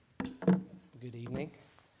Good evening.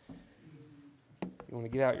 You want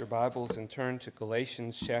to get out your Bibles and turn to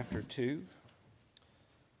Galatians chapter 2.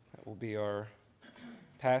 That will be our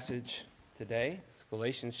passage today. It's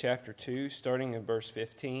Galatians chapter 2, starting in verse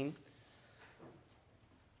 15.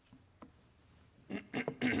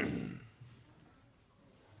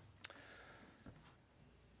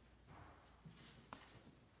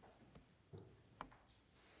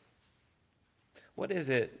 What is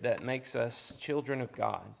it that makes us children of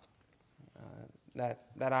God?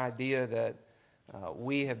 That idea that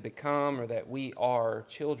we have become or that we are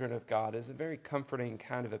children of God is a very comforting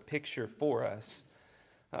kind of a picture for us.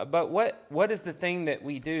 But what is the thing that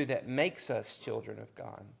we do that makes us children of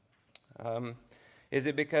God? Is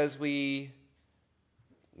it because we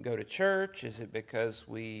go to church? Is it because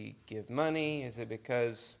we give money? Is it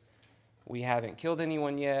because we haven't killed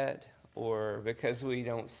anyone yet? Or because we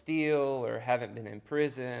don't steal or haven't been in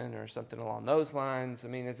prison or something along those lines? I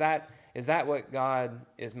mean, is that what God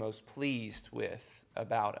is most pleased with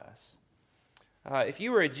about us? If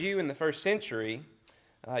you were a Jew in the first century,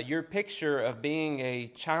 your picture of being a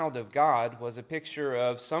child of God was a picture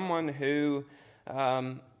of someone who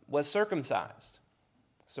was circumcised.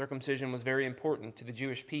 Circumcision was very important to the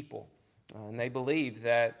Jewish people, and they believed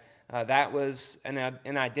that that was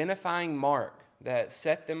an identifying mark that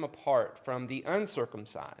set them apart from the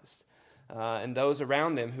uncircumcised and those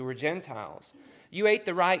around them who were Gentiles. You ate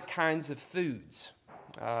the right kinds of foods,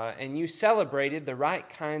 and you celebrated the right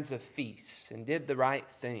kinds of feasts and did the right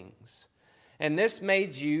things. And this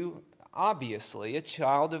made you, obviously, a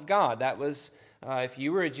child of God. That was, if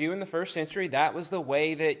you were a Jew in the first century, that was the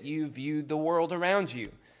way that you viewed the world around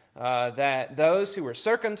you. That those who were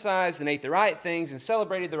circumcised and ate the right things and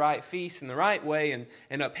celebrated the right feasts in the right way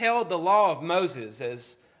and upheld the law of Moses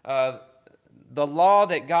as the law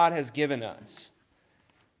that God has given us.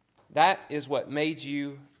 That is what made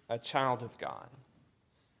you a child of God.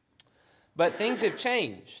 But things have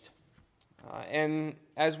changed. And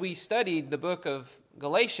as we studied the book of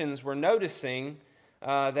Galatians, we're noticing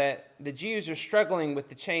that the Jews are struggling with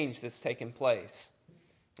the change that's taken place.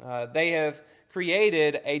 They have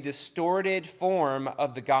created a distorted form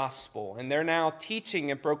of the gospel, and they're now teaching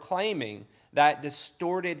and proclaiming that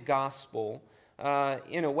distorted gospel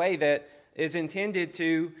in a way that is intended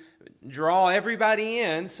to draw everybody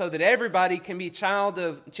in so that everybody can be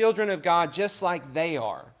children of God just like they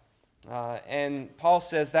are. And Paul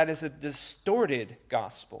says that is a distorted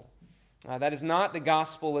gospel. That is not the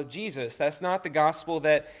gospel of Jesus. That's not the gospel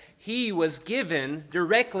that he was given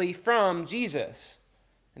directly from Jesus.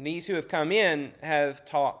 And these who have come in have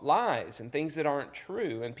taught lies and things that aren't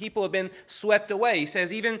true. And people have been swept away. He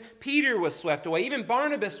says even Peter was swept away. Even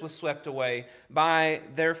Barnabas was swept away by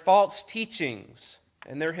their false teachings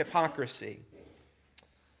and their hypocrisy.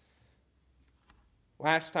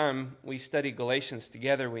 Last time we studied Galatians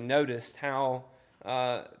together, we noticed how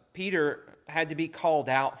Peter had to be called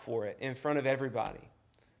out for it in front of everybody.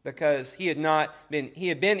 Because he had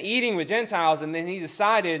been eating with Gentiles, and then he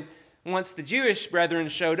decided, once the Jewish brethren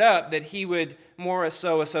showed up, that he would more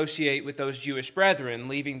so associate with those Jewish brethren,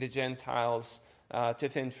 leaving the Gentiles to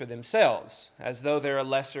fend for themselves, as though they're a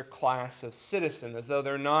lesser class of citizen, as though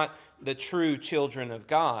they're not the true children of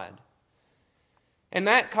God. And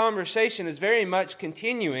that conversation is very much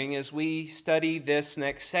continuing as we study this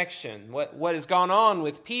next section. What has gone on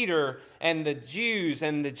with Peter and the Jews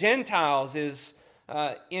and the Gentiles is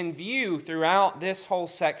in view throughout this whole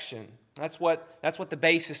section. That's what the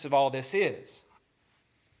basis of all this is.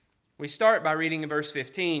 We start by reading in verse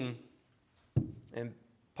 15, and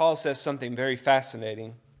Paul says something very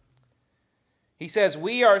fascinating. He says,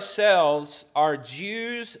 "We ourselves are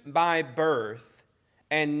Jews by birth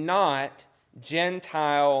and not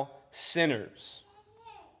Gentile sinners."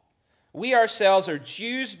 We ourselves are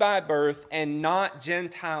Jews by birth and not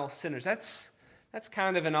Gentile sinners. That's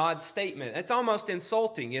kind of an odd statement. It's almost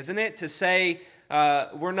insulting, isn't it, to say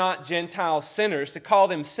we're not Gentile sinners. To call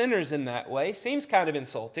them sinners in that way seems kind of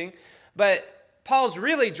insulting. But Paul's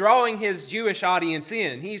really drawing his Jewish audience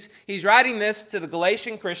in. He's writing this to the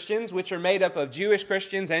Galatian Christians, which are made up of Jewish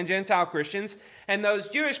Christians and Gentile Christians. And those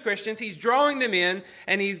Jewish Christians, he's drawing them in,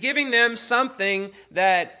 and he's giving them something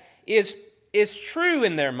that is true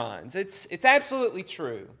in their minds. It's absolutely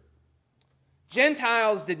true.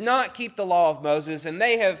 Gentiles did not keep the law of Moses, and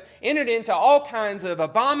they have entered into all kinds of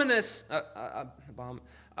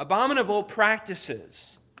abominable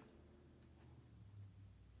practices.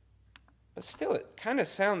 But still, it kind of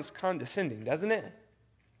sounds condescending, doesn't it?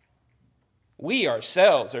 We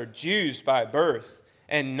ourselves are Jews by birth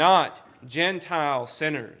and not Gentile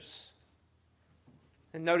sinners.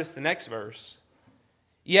 And notice the next verse.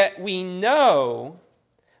 Yet we know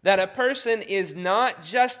that a person is not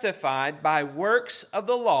justified by works of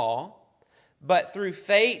the law, but through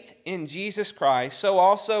faith in Jesus Christ, so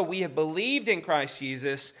also we have believed in Christ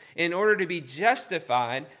Jesus in order to be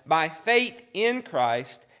justified by faith in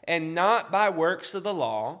Christ and not by works of the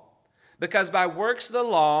law, because by works of the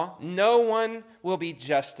law no one will be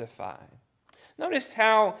justified. Notice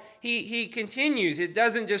how he continues. It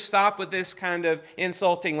doesn't just stop with this kind of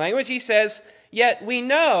insulting language. He says, yet we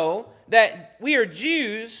know that we are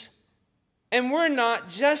Jews and we're not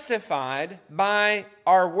justified by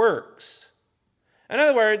our works. In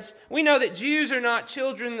other words, we know that Jews are not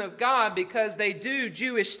children of God because they do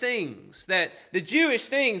Jewish things. That the Jewish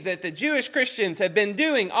things that the Jewish Christians have been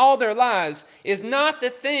doing all their lives is not the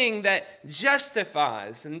thing that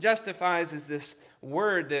justifies. And justifies is this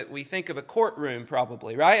word that we think of a courtroom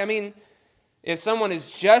probably, right? I mean, if someone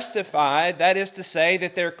is justified, that is to say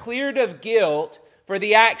that they're cleared of guilt for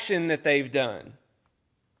the action that they've done.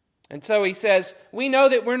 And so he says, we know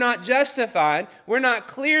that we're not justified, we're not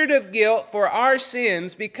cleared of guilt for our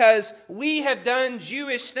sins because we have done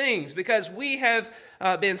Jewish things, because we have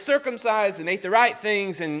been circumcised and ate the right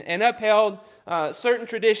things and upheld certain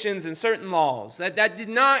traditions and certain laws. That did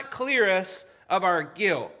not clear us of our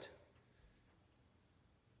guilt.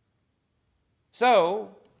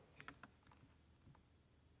 So,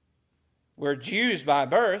 we're Jews by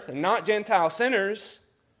birth and not Gentile sinners,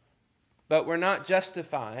 but we're not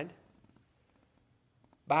justified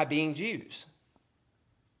by being Jews.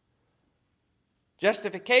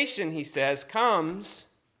 Justification, he says, comes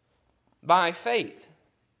by faith.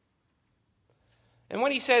 And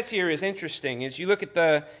what he says here is interesting. As you look at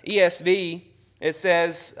the ESV, it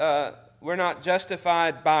says, we're not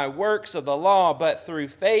justified by works of the law, but through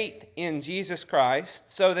faith in Jesus Christ,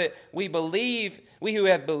 so that we who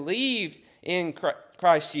have believed in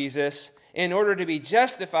Christ Jesus, in order to be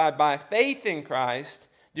justified by faith in Christ,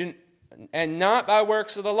 and not by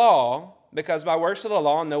works of the law, because by works of the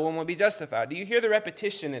law no one will be justified. Do you hear the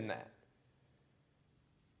repetition in that?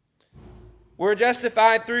 We're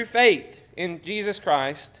justified through faith in Jesus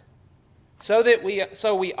Christ,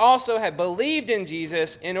 so we also have believed in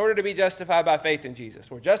Jesus in order to be justified by faith in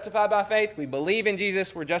Jesus. We're justified by faith, we believe in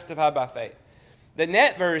Jesus, we're justified by faith. The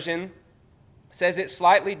Net version says it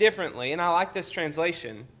slightly differently, and I like this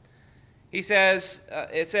translation. He says,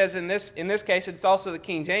 it says in this case, it's also the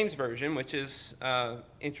King James Version, which is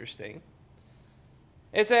interesting.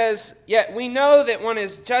 It says, yet we know that one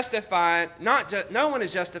is justified, no one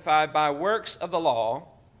is justified by works of the law,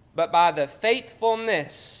 but by the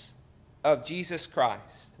faithfulness of Jesus Christ.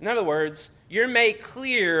 In other words, you're made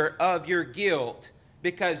clear of your guilt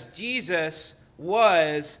because Jesus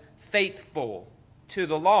was faithful to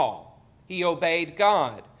the law. He obeyed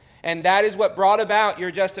God. And that is what brought about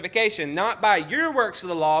your justification, not by your works of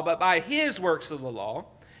the law, but by His works of the law.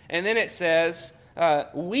 And then it says,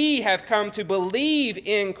 we have come to believe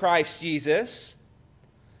in Christ Jesus,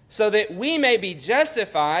 so that we may be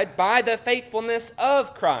justified by the faithfulness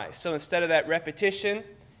of Christ. So instead of that repetition,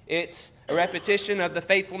 it's a repetition of the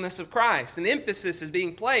faithfulness of Christ. And emphasis is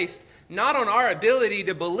being placed not on our ability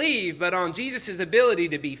to believe, but on Jesus' ability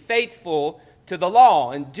to be faithful to the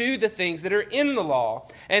law and do the things that are in the law.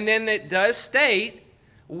 And then it does state,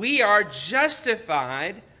 we are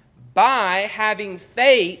justified by having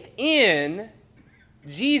faith in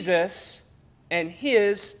Jesus and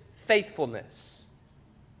His faithfulness.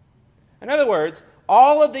 In other words,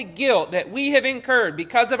 all of the guilt that we have incurred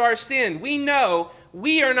because of our sin, we know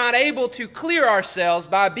we are not able to clear ourselves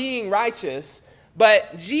by being righteous,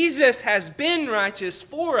 but Jesus has been righteous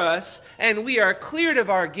for us, and we are cleared of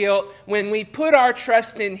our guilt when we put our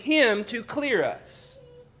trust in Him to clear us,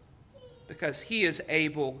 because He is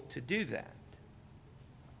able to do that.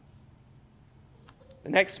 The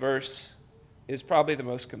next verse is probably the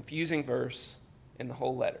most confusing verse in the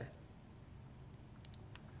whole letter.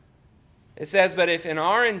 It says, but if in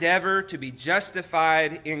our endeavor to be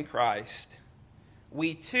justified in Christ,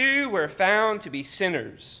 we too were found to be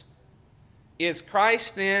sinners, is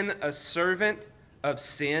Christ then a servant of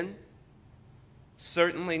sin?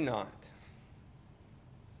 Certainly not.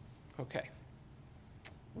 Okay.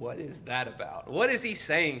 What is that about? What is he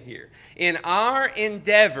saying here? In our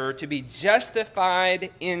endeavor to be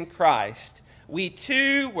justified in Christ, we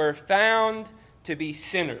too were found to be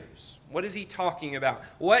sinners. What is he talking about?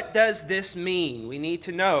 What does this mean? We need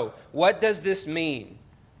to know. What does this mean?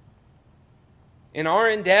 In our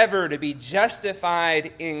endeavor to be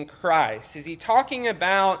justified in Christ, is he talking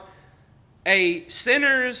about a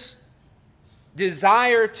sinner's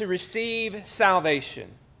desire to receive salvation,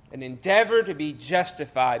 an endeavor to be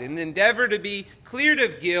justified, an endeavor to be cleared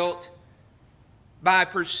of guilt by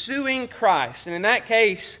pursuing Christ. And in that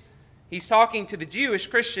case, he's talking to the Jewish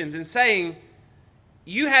Christians and saying,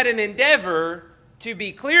 you had an endeavor to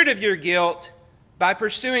be cleared of your guilt by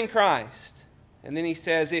pursuing Christ. And then he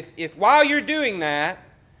says, if while you're doing that,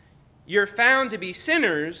 you're found to be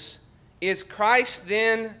sinners, is Christ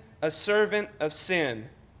then a servant of sin?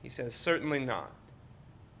 He says, certainly not.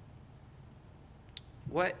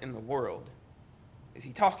 What in the world is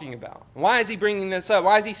he talking about? Why is he bringing this up?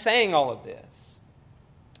 Why is he saying all of this?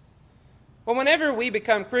 Well, whenever we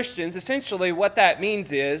become Christians, essentially what that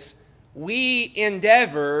means is we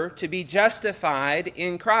endeavor to be justified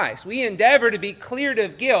in Christ. We endeavor to be cleared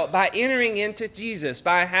of guilt by entering into Jesus,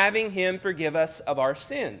 by having him forgive us of our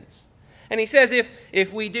sins. And he says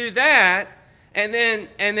if we do that, and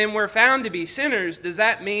then we're found to be sinners, does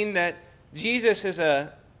that mean that Jesus is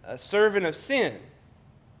a servant of sin?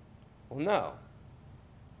 Well, no.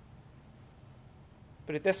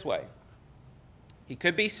 Put it this way. He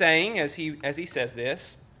could be saying, as he says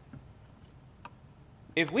this,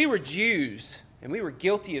 if we were Jews and we were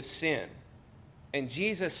guilty of sin and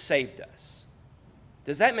Jesus saved us,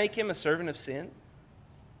 does that make him a servant of sin?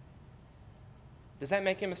 Does that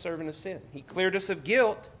make him a servant of sin? He cleared us of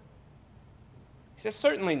guilt. He says,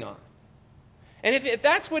 certainly not. And if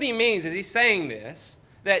that's what he means as he's saying this,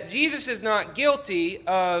 that Jesus is not guilty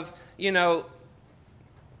of,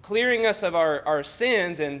 clearing us of our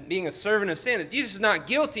sins and being a servant of sin, Jesus is not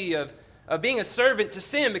guilty of being a servant to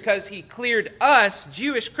sin because he cleared us,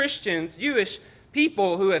 Jewish Christians, Jewish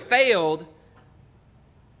people who have failed,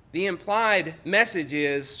 the implied message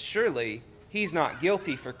is surely he's not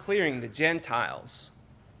guilty for clearing the Gentiles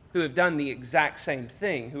who have done the exact same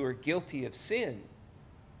thing, who are guilty of sin.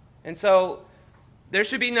 And so there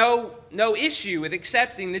should be no issue with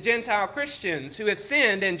accepting the Gentile Christians who have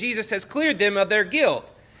sinned and Jesus has cleared them of their guilt.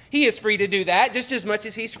 He is free to do that just as much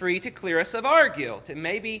as he's free to clear us of our guilt. And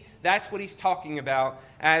maybe that's what he's talking about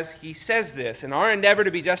as he says this. In our endeavor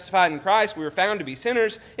to be justified in Christ, we were found to be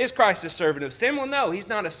sinners. Is Christ a servant of sin? Well, no, he's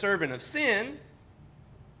not a servant of sin.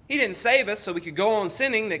 He didn't save us so we could go on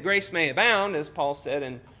sinning that grace may abound, as Paul said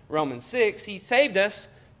in Romans 6. He saved us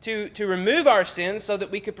to remove our sins so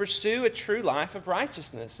that we could pursue a true life of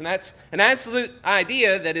righteousness. And that's an absolute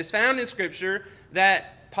idea that is found in Scripture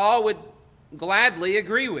that Paul would gladly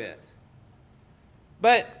agree with.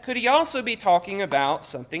 But could he also be talking about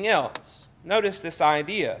something else? Notice this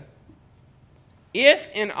idea. If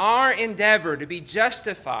in our endeavor to be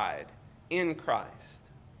justified in Christ,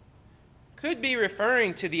 could be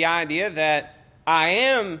referring to the idea that I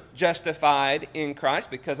am justified in Christ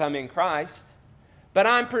because I'm in Christ, but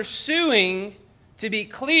I'm pursuing to be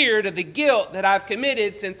cleared of the guilt that I've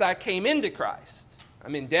committed since I came into Christ.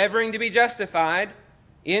 I'm endeavoring to be justified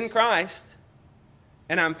in Christ,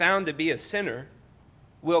 and I'm found to be a sinner.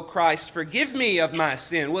 Will Christ forgive me of my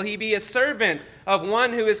sin? Will he be a servant of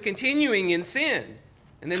one who is continuing in sin?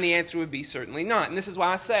 And then the answer would be certainly not. And this is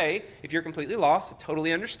why I say, if you're completely lost, I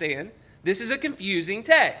totally understand. This is a confusing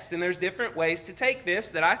text, and there's different ways to take this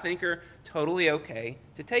that I think are totally okay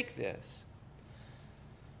to take this.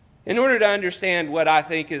 In order to understand what I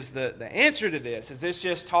think is the answer to this, is this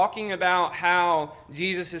just talking about how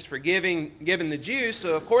Jesus is given the Jews,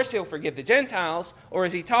 so of course he'll forgive the Gentiles, or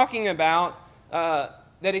is he talking about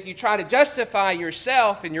that if you try to justify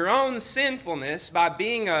yourself in your own sinfulness by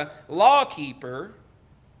being a law keeper,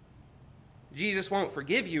 Jesus won't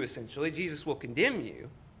forgive you essentially, Jesus will condemn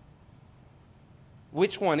you?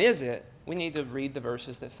 Which one is it? We need to read the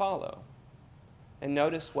verses that follow and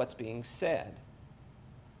notice what's being said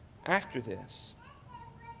after this.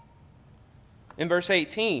 In verse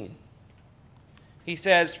 18, he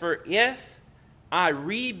says, "For if I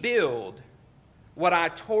rebuild what I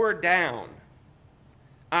tore down,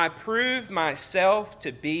 I prove myself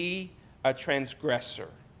to be a transgressor."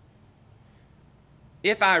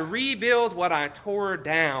 If I rebuild what I tore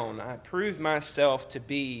down, I prove myself to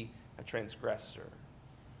be a transgressor.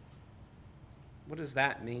 What does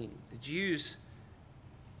that mean? The Jews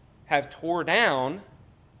have tore down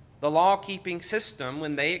the law-keeping system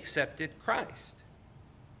when they accepted Christ.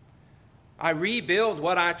 I rebuild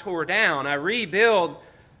what I tore down. I rebuild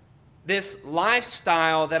this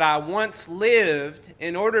lifestyle that I once lived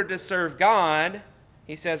in order to serve God.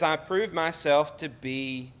 He says, I prove myself to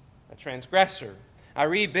be a transgressor. I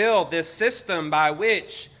rebuild this system by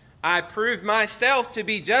which I prove myself to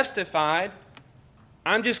be justified.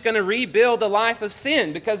 I'm just going to rebuild a life of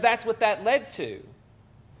sin because that's what that led to.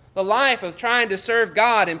 The life of trying to serve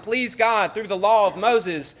God and please God through the law of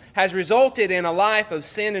Moses has resulted in a life of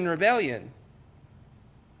sin and rebellion.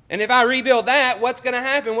 And if I rebuild that, what's going to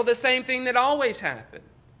happen? Well, the same thing that always happened.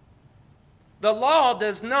 The law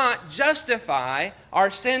does not justify our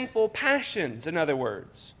sinful passions, in other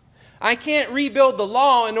words. I can't rebuild the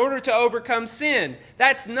law in order to overcome sin.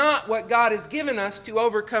 That's not what God has given us to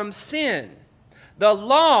overcome sin. The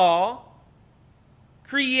law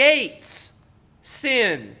creates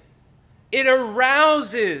sin. It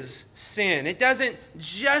arouses sin. It doesn't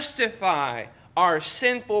justify our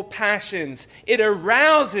sinful passions. It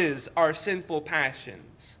arouses our sinful passions.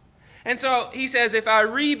 And so he says, if I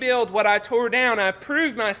rebuild what I tore down, I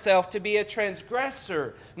prove myself to be a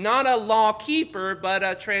transgressor, not a law keeper, but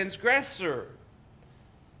a transgressor.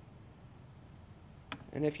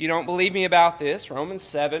 And if you don't believe me about this, Romans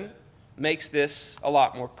 7 makes this a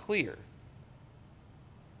lot more clear.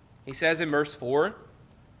 He says in verse 4,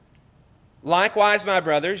 likewise, my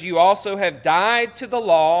brothers, you also have died to the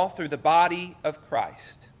law through the body of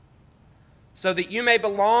Christ, so that you may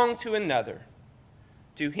belong to another,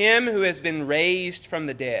 to him who has been raised from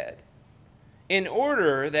the dead, in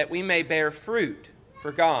order that we may bear fruit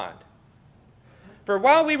for God. For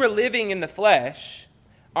while we were living in the flesh,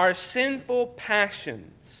 our sinful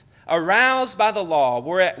passions, aroused by the law,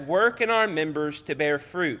 were at work in our members to bear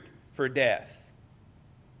fruit for death.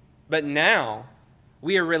 But now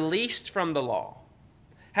we are released from the law,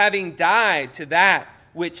 having died to that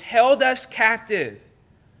which held us captive,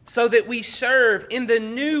 so that we serve in the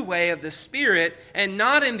new way of the Spirit and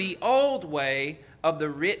not in the old way of the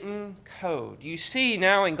written code. You see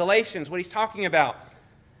now in Galatians what he's talking about.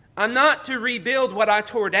 I'm not to rebuild what I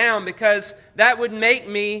tore down, because that would make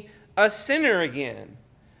me a sinner again.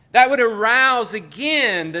 That would arouse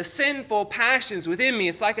again the sinful passions within me.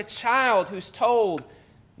 It's like a child who's told,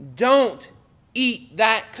 don't eat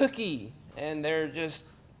that cookie. And they're just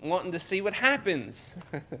wanting to see what happens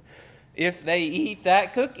if they eat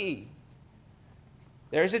that cookie.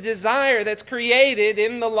 There's a desire that's created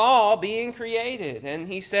in the law being created. And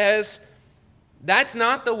he says, that's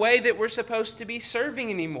not the way that we're supposed to be serving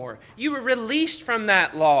anymore. You were released from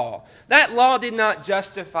that law. That law did not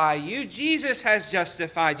justify you. Jesus has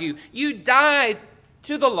justified you. You died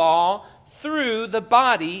to the law through the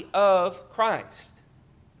body of Christ.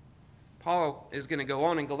 Paul is going to go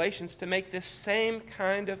on in Galatians to make this same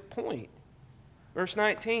kind of point. Verse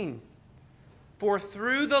 19. For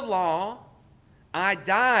through the law I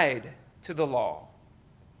died to the law,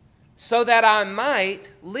 so that I might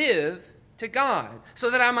live to God, so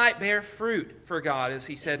that I might bear fruit for God, as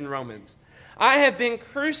he said in Romans. I have been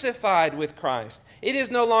crucified with Christ. It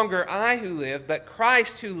is no longer I who live, but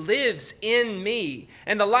Christ who lives in me.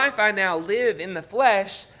 And the life I now live in the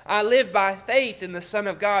flesh, I live by faith in the Son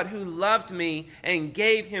of God, who loved me and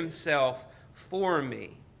gave himself for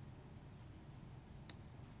me.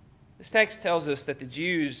 This text tells us that the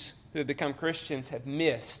Jews who have become Christians have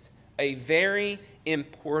missed a very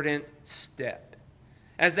important step.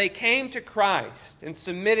 As they came to Christ and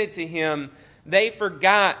submitted to him, they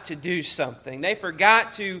forgot to do something. They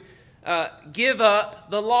forgot to give up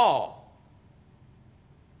the law.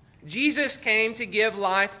 Jesus came to give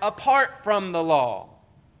life apart from the law.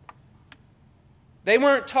 They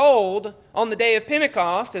weren't told on the day of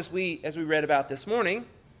Pentecost, as we read about this morning,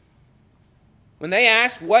 when they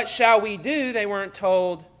asked, what shall we do? They weren't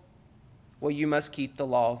told, well, you must keep the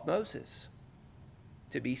law of Moses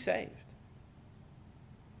to be saved.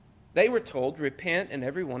 They were told, repent and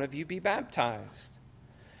every one of you be baptized.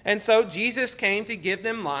 And so Jesus came to give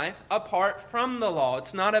them life apart from the law.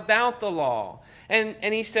 It's not about the law. And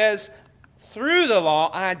he says, through the law,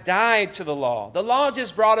 I died to the law. The law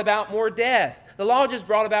just brought about more death. The law just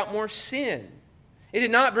brought about more sin. It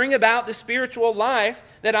did not bring about the spiritual life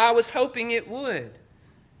that I was hoping it would.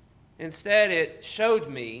 Instead, it showed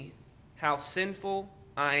me how sinful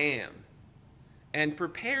I am and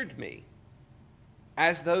prepared me,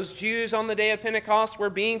 as those Jews on the day of Pentecost were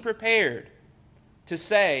being prepared, to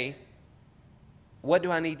say, what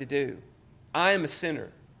do I need to do? I am a sinner.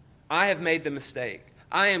 I have made the mistake.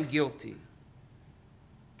 I am guilty.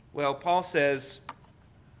 Well, Paul says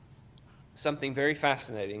something very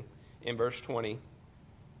fascinating in verse 20.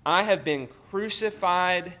 I have been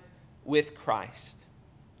crucified with Christ.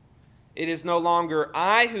 It is no longer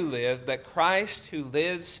I who live, but Christ who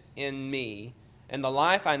lives in me. And the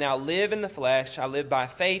life I now live in the flesh, I live by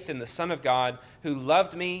faith in the Son of God, who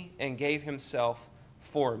loved me and gave himself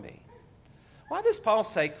for me. Why does Paul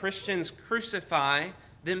say Christians crucify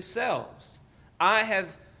themselves? I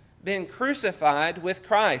have been crucified with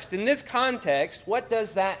Christ. In this context, what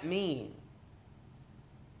does that mean?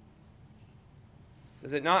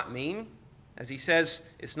 Does it not mean, as he says,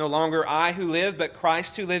 it's no longer I who live, but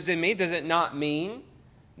Christ who lives in me? Does it not mean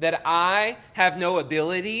that I have no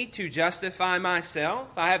ability to justify myself.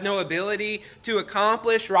 I have no ability to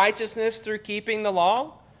accomplish righteousness through keeping the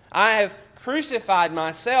law. I have crucified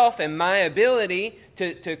myself and my ability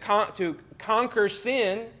to conquer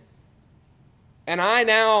sin. And I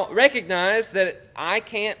now recognize that I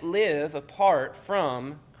can't live apart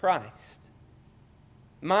from Christ.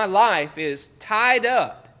 My life is tied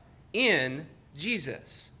up in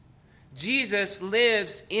Jesus. Jesus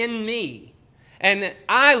lives in me. And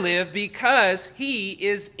I live because He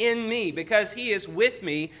is in me, because He is with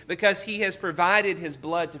me, because He has provided His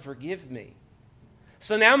blood to forgive me.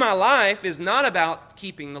 So now my life is not about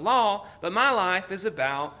keeping the law, but my life is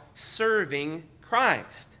about serving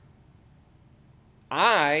Christ.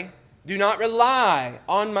 I do not rely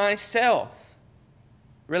on myself.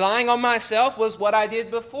 Relying on myself was what I did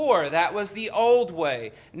before. That was the old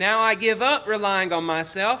way. Now I give up relying on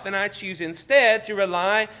myself and I choose instead to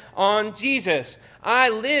rely on Jesus. I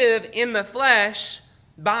live in the flesh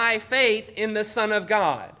by faith in the Son of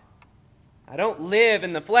God. I don't live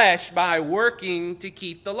in the flesh by working to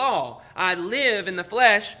keep the law. I live in the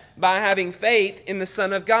flesh by having faith in the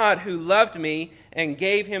Son of God who loved me and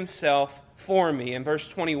gave Himself for me. And verse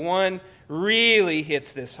 21 really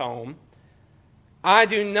hits this home. I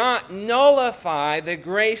do not nullify the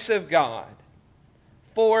grace of God,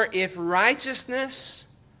 for if righteousness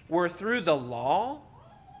were through the law,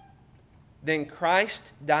 then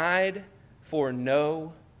Christ died for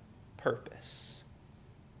no purpose.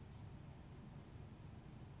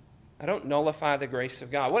 I don't nullify the grace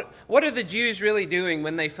of God. What are the Jews really doing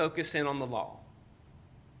when they focus in on the law?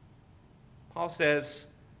 Paul says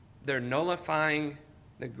they're nullifying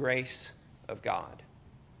the grace of God.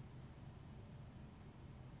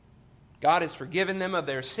 God has forgiven them of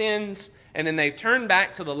their sins, and then they've turned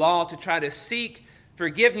back to the law to try to seek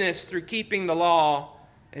forgiveness through keeping the law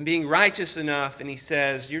and being righteous enough. And he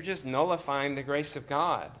says, you're just nullifying the grace of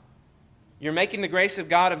God. You're making the grace of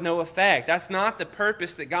God of no effect. That's not the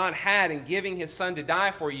purpose that God had in giving His Son to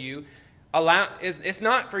die for you. It's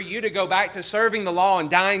not for you to go back to serving the law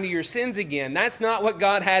and dying to your sins again. That's not what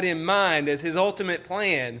God had in mind as His ultimate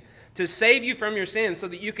plan, to save you from your sins so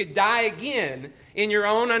that you could die again in your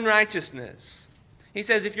own unrighteousness. He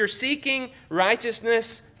says if you're seeking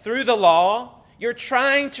righteousness through the law, you're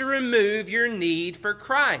trying to remove your need for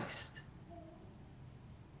Christ.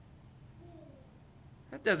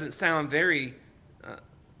 That doesn't sound very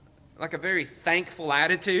like a very thankful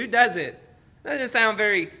attitude, does it? That doesn't sound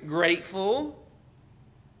very grateful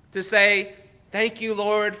to say, thank you,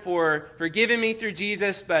 Lord, for forgiving me through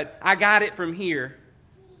Jesus, but I got it from here.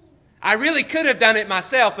 I really could have done it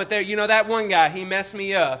myself, but that one guy, he messed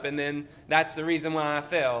me up, and then that's the reason why I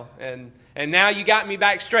fell. And now you got me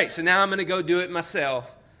back straight, so now I'm going to go do it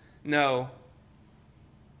myself. No.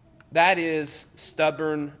 That is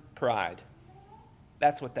stubborn pride.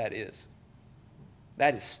 That's what that is.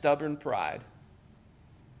 That is stubborn pride.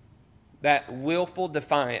 That willful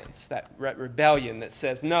defiance, that rebellion that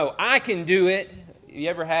says, no, I can do it. You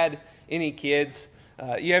ever had any kids?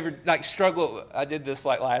 You ever struggle? I did this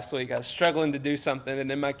last week. I was struggling to do something, and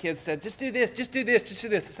then my kids said, just do this, just do this, just do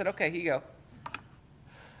this. I said, okay, here you go.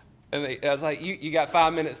 And I was like, you got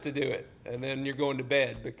 5 minutes to do it, and then you're going to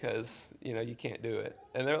bed because, you can't do it.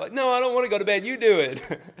 And they're like, no, I don't want to go to bed. You do it.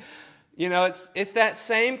 It's that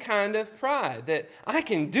same kind of pride that I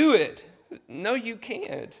can do it. No, you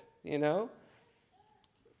can't,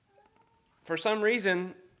 For some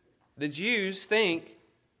reason, the Jews think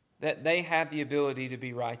that they have the ability to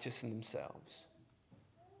be righteous in themselves.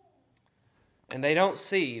 And they don't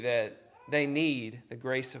see that they need the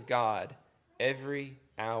grace of God every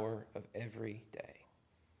hour of every day.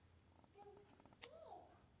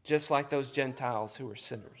 Just like those Gentiles who were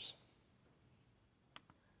sinners.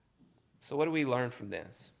 So what do we learn from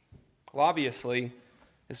this? Well, obviously,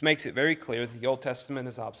 this makes it very clear that the Old Testament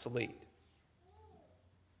is obsolete.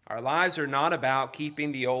 Our lives are not about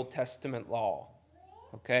keeping the Old Testament law.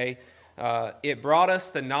 Okay? It brought us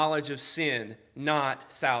the knowledge of sin,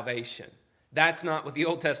 not salvation. That's not what the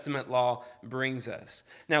Old Testament law brings us.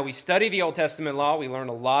 Now, we study the Old Testament law. We learn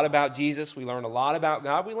a lot about Jesus. We learn a lot about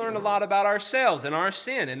God. We learn a lot about ourselves and our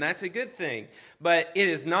sin, and that's a good thing. But it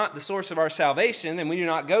is not the source of our salvation, and we do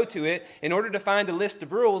not go to it in order to find a list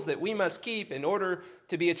of rules that we must keep in order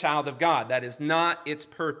to be a child of God. That is not its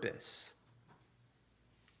purpose.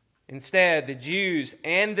 Instead, the Jews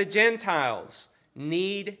and the Gentiles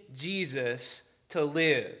need Jesus to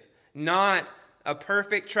live, not a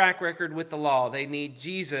perfect track record with the law. They need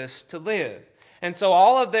Jesus to live. And so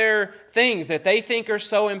all of their things that they think are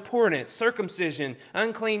so important, circumcision,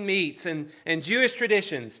 unclean meats, and Jewish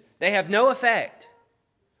traditions, they have no effect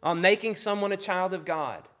on making someone a child of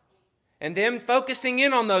God. And them focusing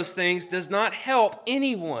in on those things does not help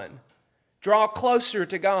anyone draw closer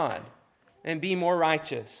to God and be more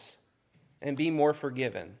righteous and be more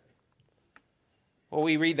forgiven. Well,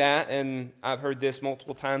 we read that, and I've heard this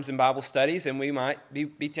multiple times in Bible studies, and we might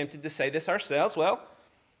be tempted to say this ourselves. Well,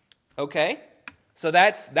 okay, so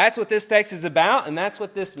that's what this text is about, and that's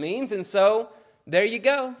what this means, and so there you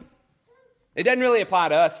go. It doesn't really apply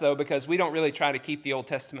to us, though, because we don't really try to keep the Old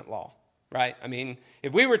Testament law, right? I mean,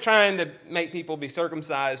 if we were trying to make people be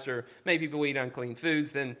circumcised or make people eat unclean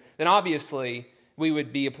foods, then obviously we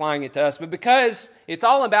would be applying it to us. But because it's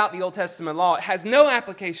all about the Old Testament law, it has no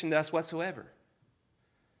application to us whatsoever.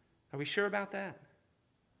 Are we sure about that?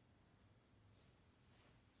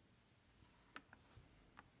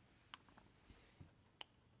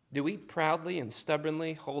 Do we proudly and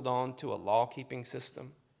stubbornly hold on to a law-keeping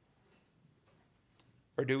system?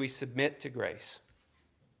 Or do we submit to grace?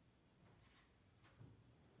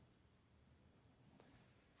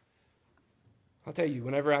 I'll tell you,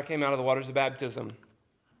 whenever I came out of the waters of baptism,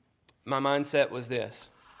 my mindset was this: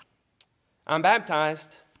 I'm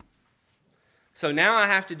baptized, so now I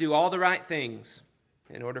have to do all the right things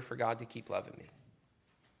in order for God to keep loving me.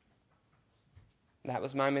 That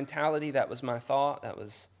was my mentality, that was my thought, that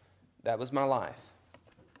was my life.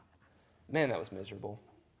 Man, that was miserable.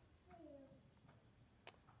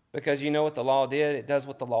 Because you know what the law did? It does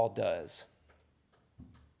what the law does.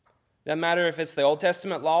 Doesn't matter if it's the Old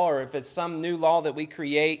Testament law or if it's some new law that we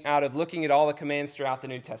create out of looking at all the commands throughout the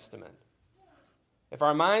New Testament. If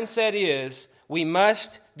our mindset is we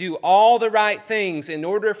must do all the right things in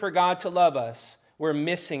order for God to love us, we're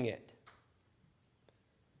missing it.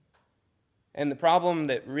 And the problem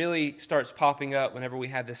that really starts popping up whenever we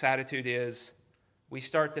have this attitude is we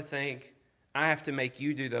start to think, I have to make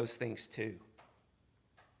you do those things too.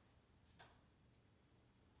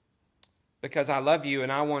 Because I love you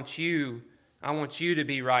and I want you to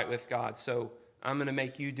be right with God, so I'm going to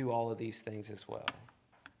make you do all of these things as well.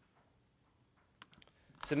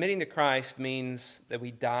 Submitting to Christ means that we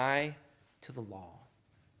die to the law.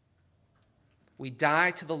 We die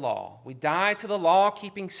to the law. We die to the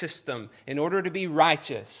law-keeping system in order to be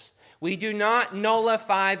righteous. We do not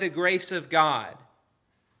nullify the grace of God.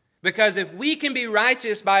 Because if we can be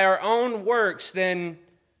righteous by our own works, then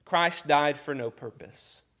Christ died for no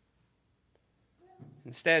purpose.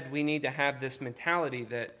 Instead, we need to have this mentality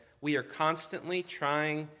that we are constantly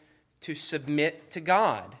trying to submit to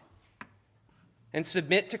God and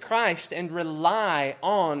submit to Christ and rely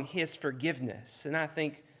on His forgiveness. And I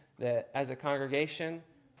think that as a congregation,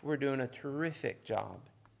 we're doing a terrific job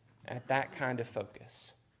at that kind of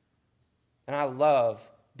focus. And I love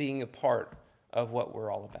being a part of what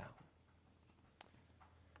we're all about.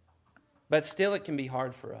 But still, it can be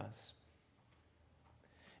hard for us.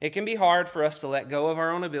 It can be hard for us to let go of our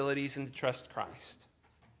own abilities and to trust Christ.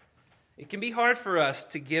 It can be hard for us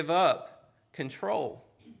to give up control.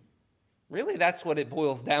 Really, that's what it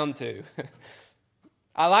boils down to.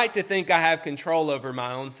 I like to think I have control over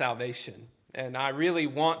my own salvation. And I really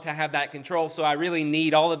want to have that control, so I really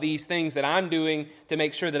need all of these things that I'm doing to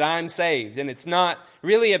make sure that I'm saved. And it's not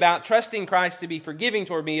really about trusting Christ to be forgiving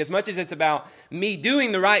toward me as much as it's about me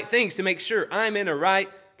doing the right things to make sure I'm in a right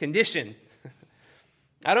condition.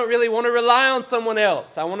 I don't really want to rely on someone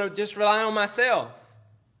else. I want to just rely on myself.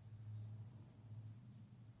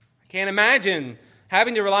 I can't imagine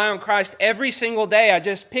having to rely on Christ every single day. I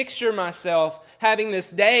just picture myself having this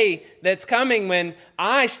day that's coming when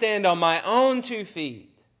I stand on my own 2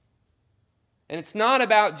 feet. And it's not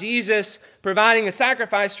about Jesus providing a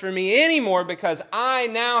sacrifice for me anymore, because I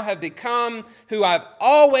now have become who I've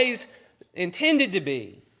always intended to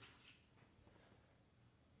be.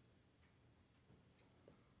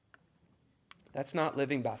 That's not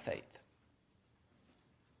living by faith.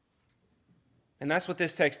 And that's what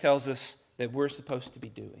this text tells us that we're supposed to be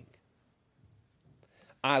doing.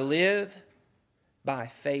 I live by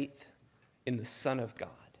faith in the Son of God.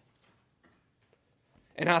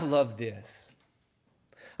 And I love this.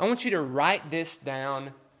 I want you to write this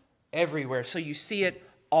down everywhere so you see it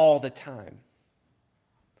all the time.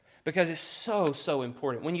 Because it's so, so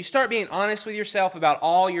important. When you start being honest with yourself about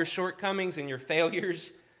all your shortcomings and your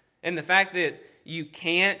failures, and the fact that you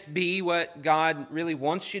can't be what God really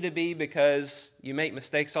wants you to be because you make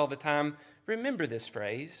mistakes all the time, remember this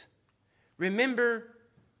phrase. Remember,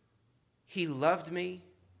 He loved me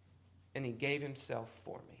and He gave Himself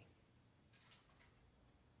for me.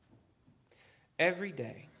 Every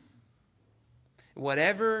day,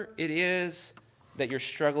 whatever it is that you're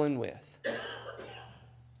struggling with,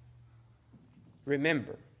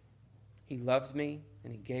 remember, He loved me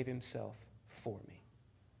and He gave Himself for me.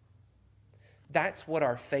 That's what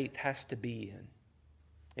our faith has to be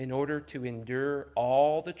in order to endure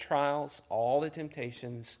all the trials, all the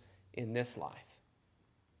temptations in this life.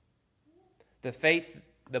 The faith,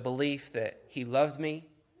 the belief that He loved me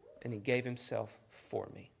and He gave Himself for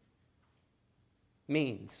me,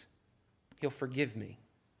 means He'll forgive me,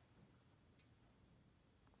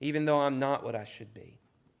 even though I'm not what I should be.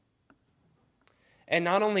 And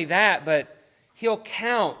not only that, but He'll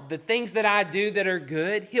count the things that I do that are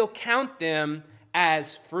good, He'll count them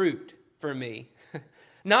as fruit for me.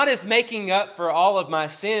 Not as making up for all of my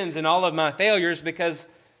sins and all of my failures, because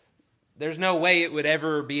there's no way it would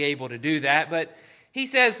ever be able to do that. But He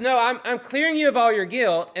says, no, I'm clearing you of all your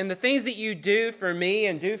guilt, and the things that you do for me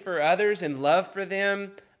and do for others and love for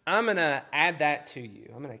them, I'm going to add that to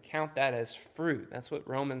you. I'm going to count that as fruit. That's what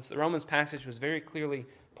the Romans passage was very clearly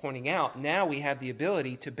pointing out. Now we have the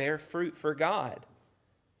ability to bear fruit for God.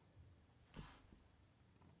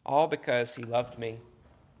 All because He loved me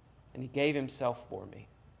and He gave Himself for me.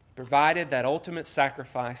 He provided that ultimate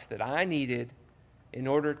sacrifice that I needed in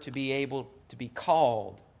order to be able to be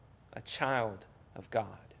called a child of God.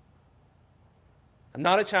 I'm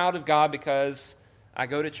not a child of God because I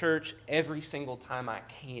go to church every single time I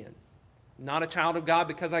can. I'm not a child of God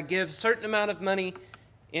because I give a certain amount of money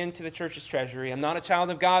into the church's treasury. I'm not a child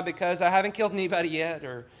of God because I haven't killed anybody yet,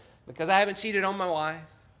 or because I haven't cheated on my wife.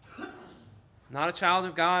 I'm not a child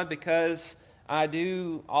of God because I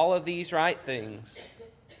do all of these right things.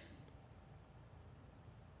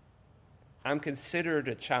 I'm considered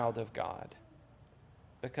a child of God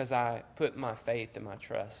because I put my faith and my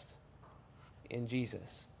trust in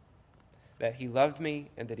Jesus. That He loved me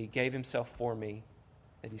and that He gave Himself for me.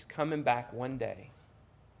 That He's coming back one day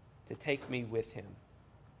to take me with Him,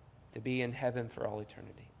 to be in heaven for all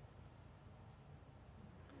eternity.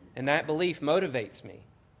 And that belief motivates me,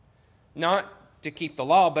 not to keep the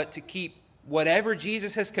law, but to keep whatever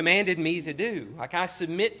Jesus has commanded me to do. Like, I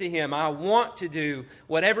submit to Him. I want to do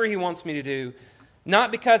whatever He wants me to do,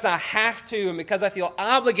 not because I have to and because I feel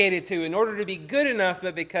obligated to in order to be good enough,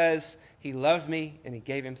 but because He loved me and He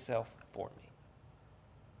gave Himself for me.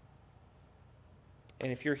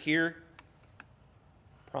 And if you're here,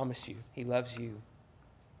 I promise you, He loves you.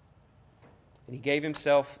 And He gave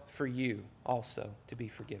Himself for you also to be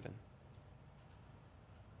forgiven.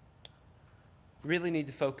 You really need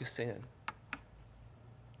to focus in.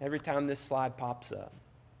 Every time this slide pops up,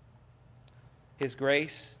 His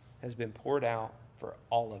grace has been poured out for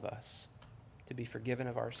all of us to be forgiven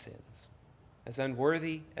of our sins, as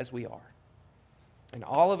unworthy as we are. And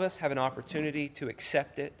all of us have an opportunity to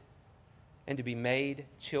accept it and to be made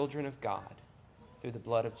children of God through the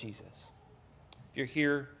blood of Jesus. If you're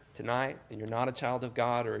here tonight and you're not a child of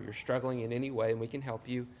God, or you're struggling in any way and we can help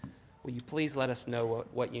you, will you please let us know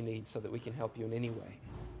what you need so that we can help you in any way?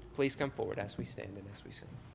 Please come forward as we stand and as we sing.